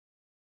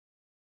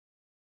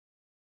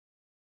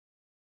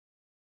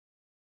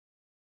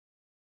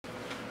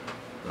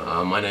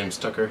My name's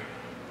Tucker.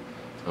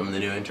 I'm the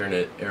new intern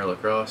at Era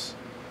Lacrosse.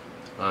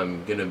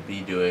 I'm going to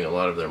be doing a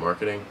lot of their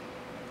marketing.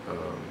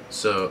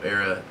 So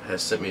Era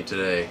has sent me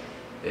today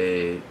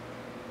a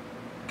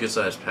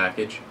good-sized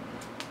package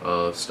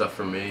of stuff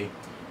for me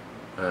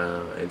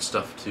and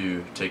stuff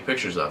to take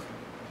pictures of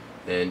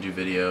and do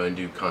video and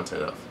do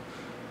content of.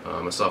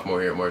 I'm a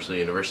sophomore here at Marshall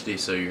University,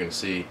 so you're going to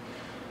see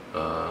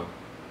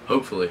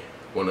hopefully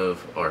one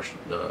of our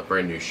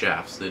brand new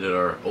shafts. They did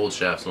our old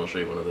shafts, and I'll show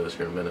you one of those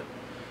here in a minute.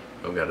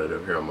 I've got it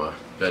over here on my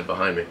bed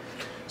behind me.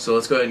 So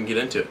let's go ahead and get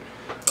into it.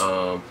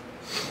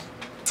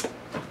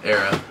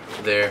 Era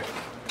there.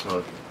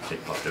 Oh,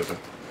 tape popped open.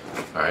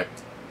 Alright.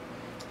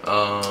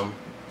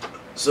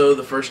 So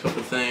the first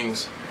couple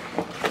things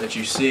that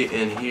you see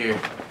in here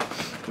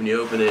when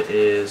you open it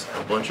is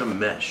a bunch of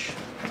mesh.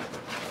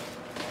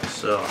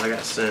 So I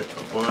got sent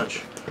a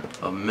bunch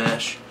of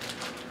mesh.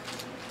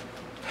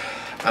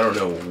 I don't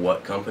know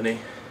what company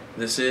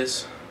this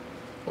is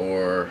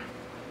or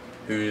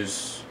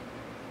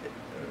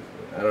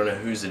I don't know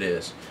whose it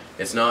is.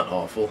 It's not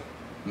awful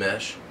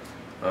mesh.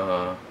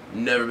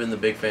 Never been the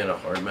big fan of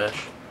hard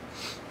mesh,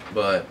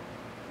 but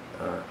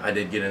I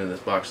did get into this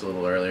box a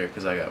little earlier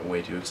because I got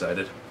way too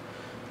excited.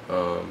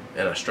 And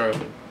I strung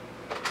up an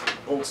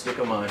old stick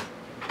of mine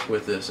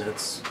with this, and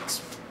it's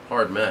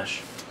hard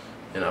mesh,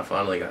 and I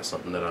finally got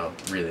something that I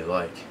really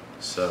like.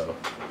 So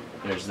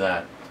there's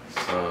that.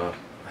 I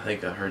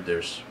think I heard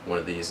there's one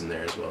of these in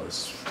there as well.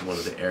 This is one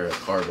of the Era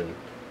carbon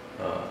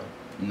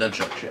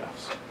nunchuck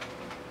shafts.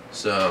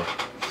 So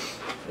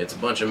it's a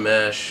bunch of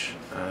mesh,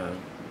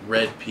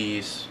 red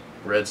piece.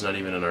 Red's not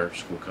even in our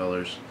school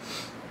colors,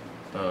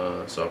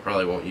 so I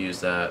probably won't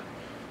use that.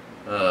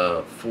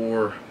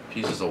 4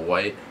 pieces of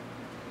white,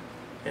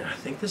 and I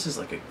think this is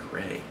like a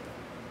gray.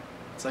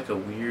 It's like a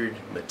weird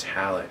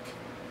metallic,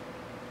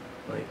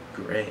 like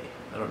gray.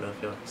 I don't know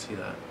if y'all can see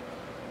that.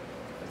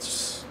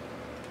 It's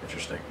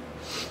interesting.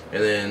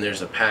 And then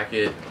there's a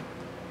packet,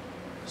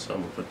 so I'm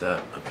gonna put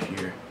that up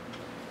here.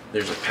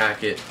 There's a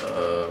packet,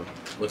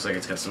 looks like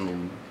it's got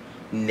some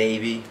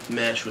navy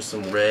mesh with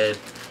some red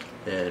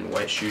and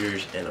white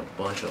shooters and a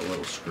bunch of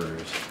little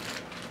screws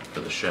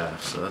for the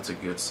shaft, so that's a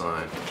good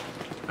sign.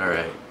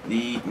 Alright,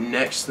 the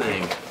next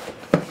thing,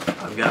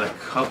 I've got a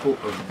couple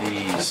of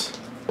these.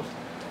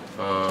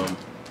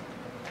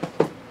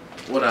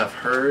 What I've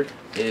heard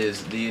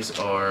is these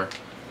are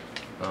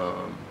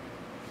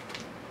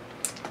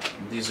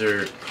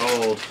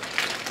called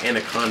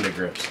anaconda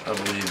grips, I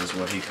believe is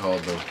what he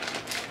called them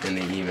in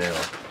the email.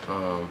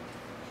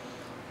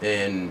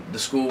 And the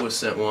school was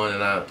sent one,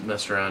 and I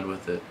messed around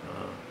with it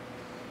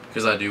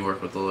because I do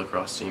work with the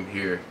lacrosse team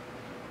here.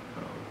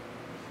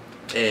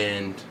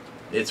 And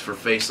it's for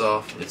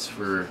face-off. It's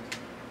for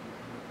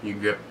you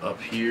grip up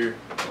here,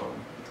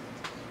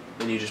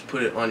 and you just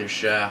put it on your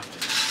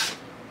shaft,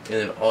 and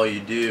then all you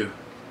do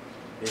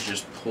is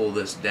just pull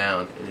this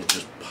down, and it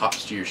just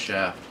pops to your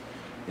shaft,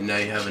 and now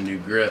you have a new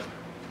grip.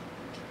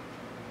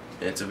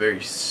 And it's a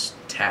very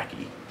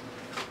tacky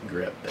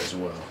grip as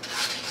well.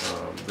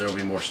 There will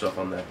be more stuff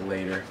on that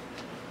later.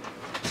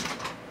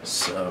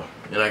 So,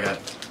 and I got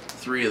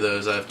 3 of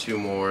those. I have 2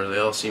 more. They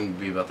all seem to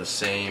be about the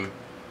same.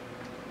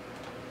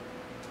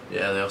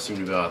 Yeah, they all seem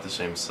to be about the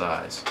same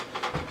size.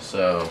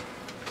 So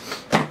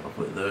I'll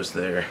put those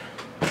there.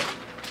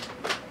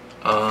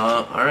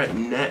 Alright,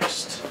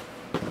 next.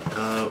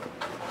 Got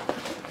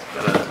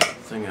a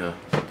thing of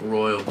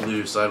royal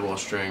blue sidewall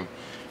string.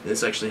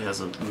 This actually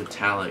has a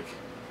metallic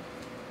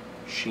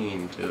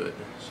sheen to it.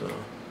 So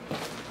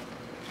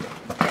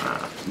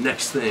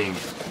next thing,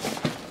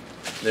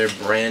 their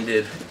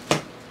branded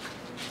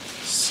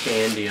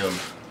scandium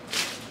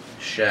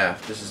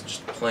shaft. This is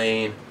just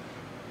plain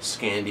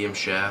scandium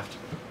shaft.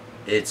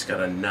 It's got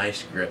a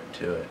nice grip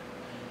to it.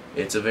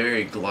 It's a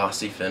very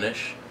glossy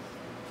finish,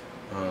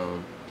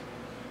 and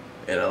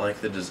I like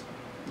the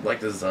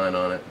design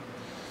on it.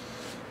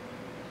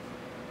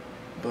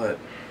 But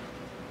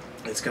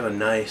it's got a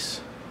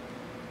nice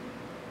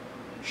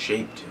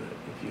shape to it,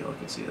 if you all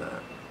can see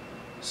that.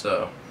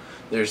 So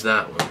there's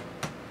that one,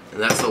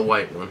 and that's the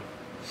white one.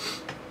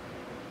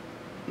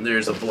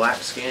 There's a black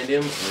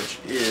scandium, which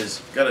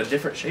is got a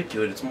different shape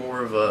to it. It's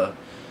more of a,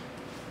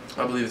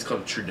 I believe it's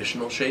called a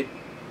traditional shape.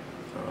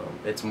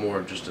 It's more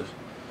of just a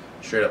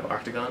straight up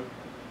octagon.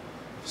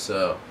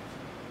 So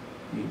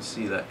you can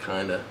see that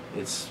kinda,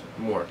 it's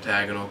more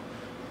octagonal.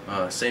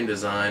 Same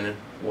design and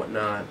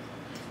whatnot.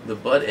 The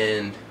butt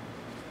end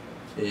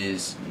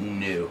is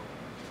new,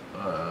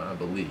 I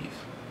believe.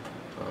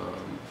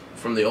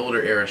 From the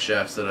older Era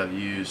shafts that I've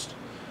used,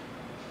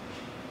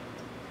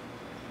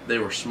 they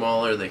were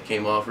smaller, they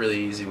came off really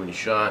easy when you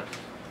shot.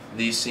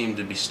 These seem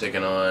to be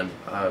sticking on.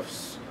 I've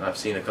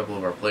seen a couple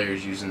of our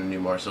players using the new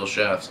Marcel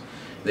shafts.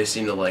 They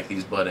seem to like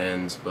these butt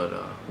ends, but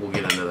we'll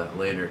get into that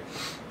later.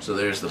 So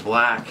there's the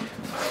black,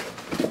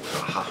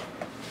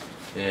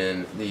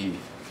 and the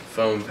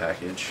foam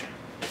package.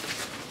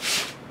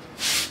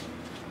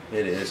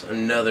 It is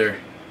another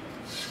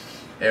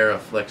Era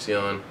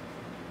Flexion.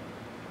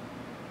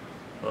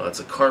 It's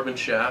a carbon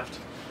shaft.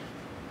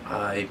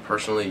 I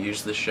personally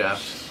use this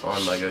shaft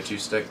on my go-to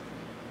stick,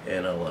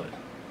 and I love it.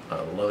 I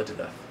love it to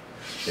death.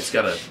 It's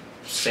got a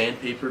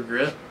sandpaper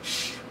grip,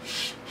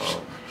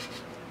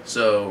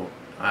 so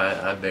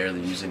I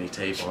barely use any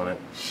tape on it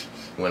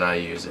when I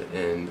use it,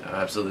 and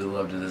I absolutely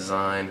love the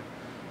design.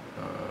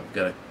 I've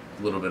got a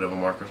little bit of a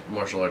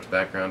martial arts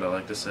background, I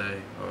like to say,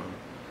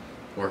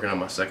 working on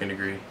my second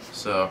degree,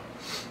 so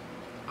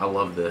I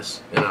love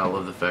this, and I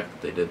love the fact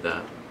that they did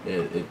that.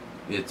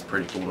 It's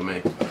pretty cool to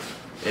me.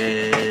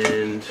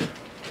 And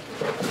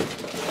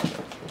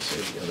let's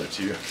save the other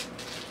two.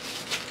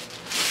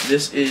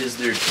 This is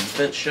their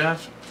defense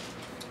shaft,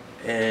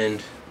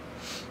 and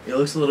it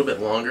looks a little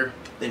bit longer.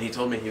 And he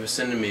told me he was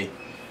sending me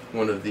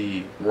one of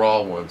the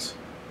raw ones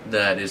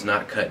that is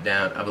not cut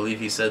down. I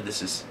believe he said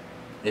this is,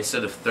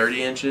 instead of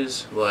 30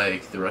 inches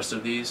like the rest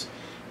of these,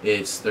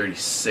 it's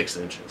 36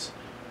 inches,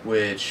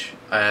 which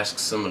I asked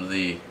some of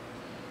the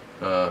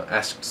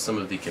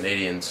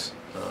Canadians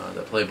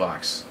that play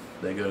box.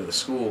 They go to the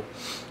school,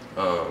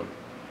 and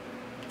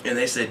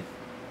they said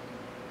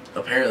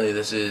apparently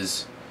this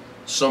is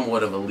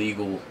somewhat of a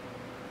legal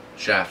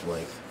shaft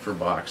length for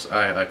box.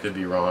 I could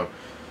be wrong.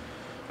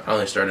 I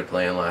only started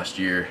playing last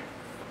year,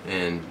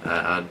 and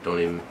I don't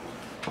even,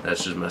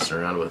 that's just messing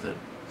around with it.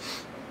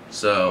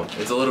 So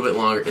it's a little bit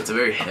longer. It's a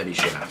very heavy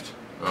shaft,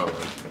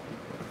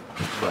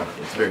 but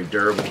it's very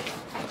durable.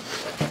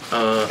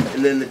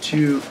 And then the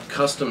two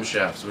custom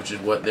shafts, which is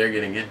what they're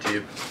getting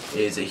into,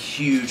 is a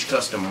huge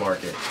custom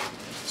market.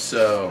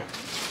 So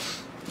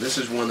this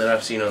is one that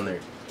I've seen on their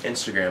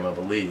Instagram, I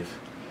believe,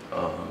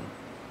 and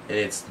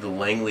it's the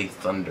Langley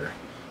Thunder.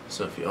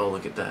 So if you all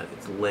look at that,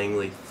 it's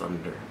Langley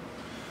Thunder,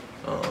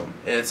 and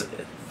it's a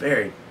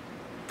very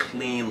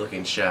clean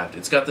looking shaft.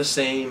 It's got the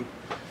same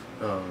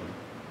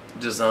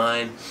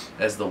design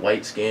as the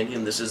white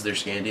Scandium. This is their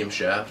Scandium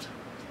shaft,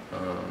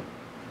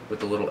 with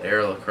the little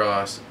Era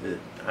Lacrosse.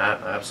 I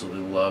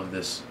absolutely love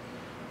this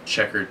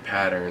checkered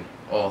pattern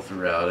all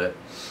throughout it.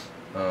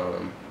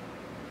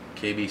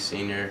 KB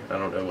Senior, I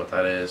don't know what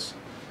that is,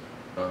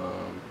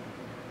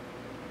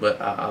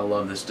 but I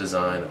love this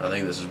design. I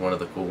think this is one of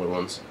the cooler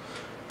ones.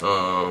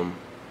 So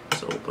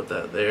we'll put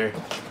that there.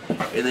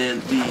 And then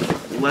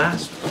the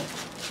last,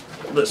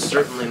 but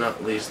certainly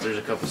not least, there's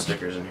a couple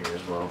stickers in here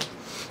as well.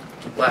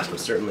 Last but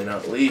certainly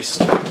not least,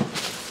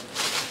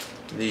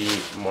 the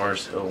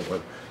Mars Hill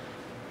one.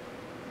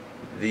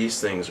 These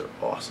things are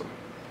awesome.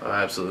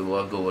 I absolutely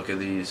love the look of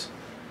these.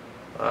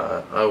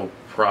 I will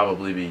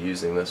probably be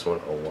using this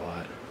one a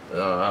lot.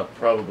 I'll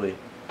probably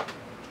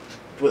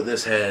put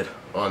this head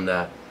on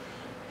that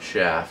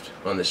shaft,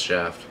 on this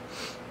shaft.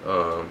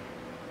 I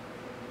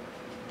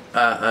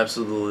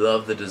absolutely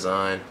love the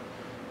design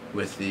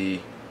with the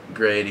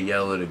gray to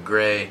yellow to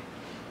gray,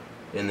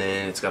 and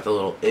then it's got the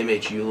little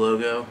MHU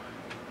logo.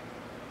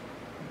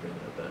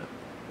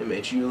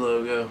 MHU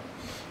logo.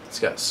 It's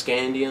got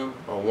Scandium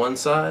on one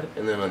side,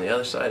 and then on the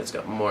other side it's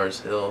got Mars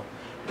Hill,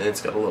 and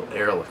it's got a little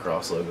Era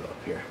Lacrosse logo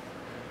up here.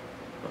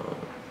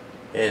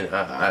 And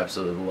I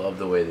absolutely love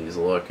the way these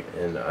look,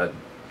 and I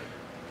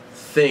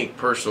think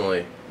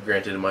personally,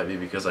 granted it might be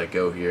because I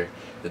go here,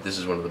 that this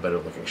is one of the better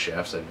looking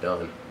shafts I've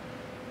done,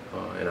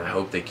 and I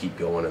hope they keep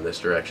going in this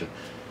direction.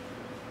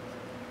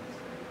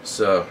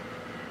 So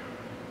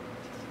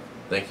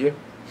thank you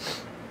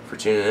for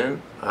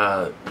tuning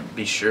in.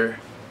 Be sure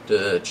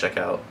to check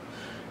out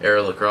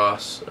Era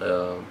Lacrosse,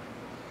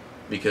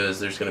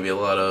 because there's going to be a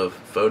lot of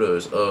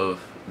photos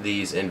of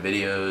these and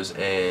videos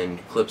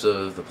and clips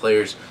of the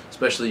players,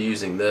 especially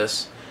using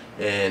this,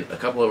 and a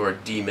couple of our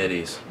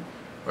D-middies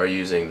are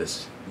using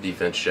this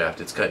defense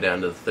shaft. It's cut down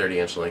to the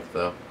 30-inch length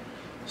though,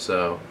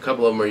 so a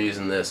couple of them are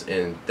using this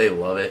and they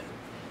love it.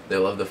 They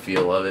love the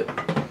feel of it.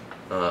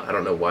 I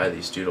don't know why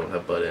these two don't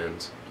have butt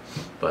ends,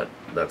 but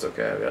that's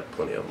okay. I've got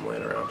plenty of them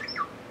laying around.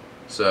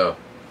 So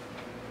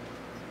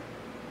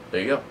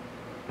there you go.